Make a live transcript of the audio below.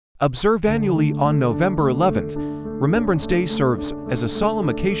Observed annually on November 11th, Remembrance Day serves as a solemn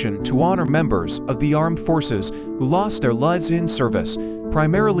occasion to honor members of the armed forces who lost their lives in service,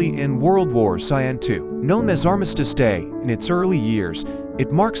 primarily in World War II. Known as Armistice Day in its early years,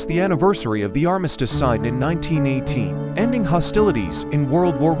 it marks the anniversary of the armistice signed in 1918, ending hostilities in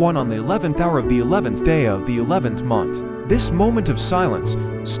World War I on the 11th hour of the 11th day of the 11th month. This moment of silence,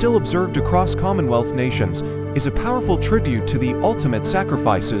 still observed across Commonwealth nations, is a powerful tribute to the ultimate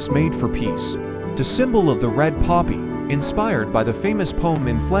sacrifices made for peace. The symbol of the red poppy, inspired by the famous poem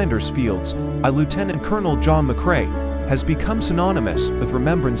In Flanders Fields by Lieutenant Colonel John McCrae, has become synonymous with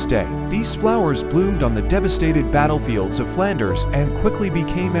Remembrance Day. These flowers bloomed on the devastated battlefields of Flanders and quickly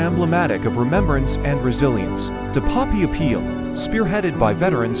became emblematic of remembrance and resilience. The Poppy Appeal, spearheaded by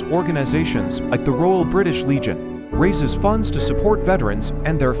veterans organizations like the Royal British Legion, raises funds to support veterans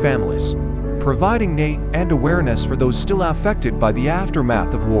and their families, providing aid and awareness for those still affected by the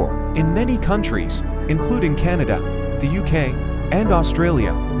aftermath of war. In many countries, including Canada, the UK, and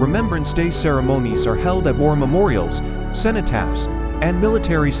Australia, Remembrance Day ceremonies are held at war memorials, cenotaphs, and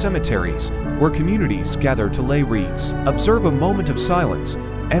military cemeteries, where communities gather to lay wreaths. Observe a moment of silence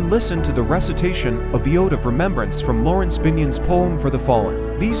and listen to the recitation of the Ode of Remembrance from Lawrence Binyon's poem For the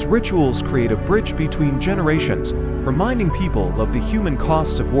Fallen. These rituals create a bridge between generations, reminding people of the human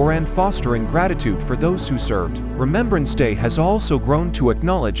costs of war and fostering gratitude for those who served. Remembrance Day has also grown to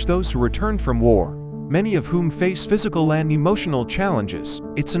acknowledge those who returned from war, many of whom face physical and emotional challenges.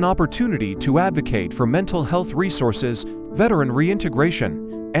 It's an opportunity to advocate for mental health resources, veteran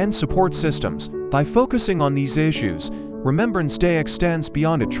reintegration, and support systems. By focusing on these issues, Remembrance Day extends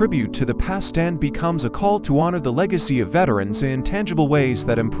beyond a tribute to the past and becomes a call to honor the legacy of veterans in tangible ways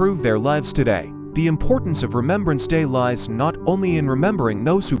that improve their lives today. The importance of Remembrance Day lies not only in remembering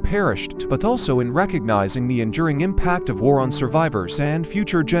those who perished, but also in recognizing the enduring impact of war on survivors and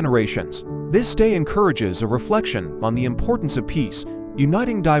future generations. This day encourages a reflection on the importance of peace,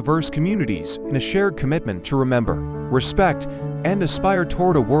 uniting diverse communities in a shared commitment to remember, respect, and aspire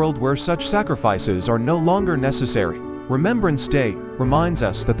toward a world where such sacrifices are no longer necessary. Remembrance Day reminds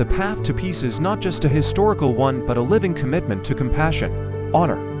us that the path to peace is not just a historical one but a living commitment to compassion,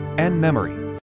 honor, and memory.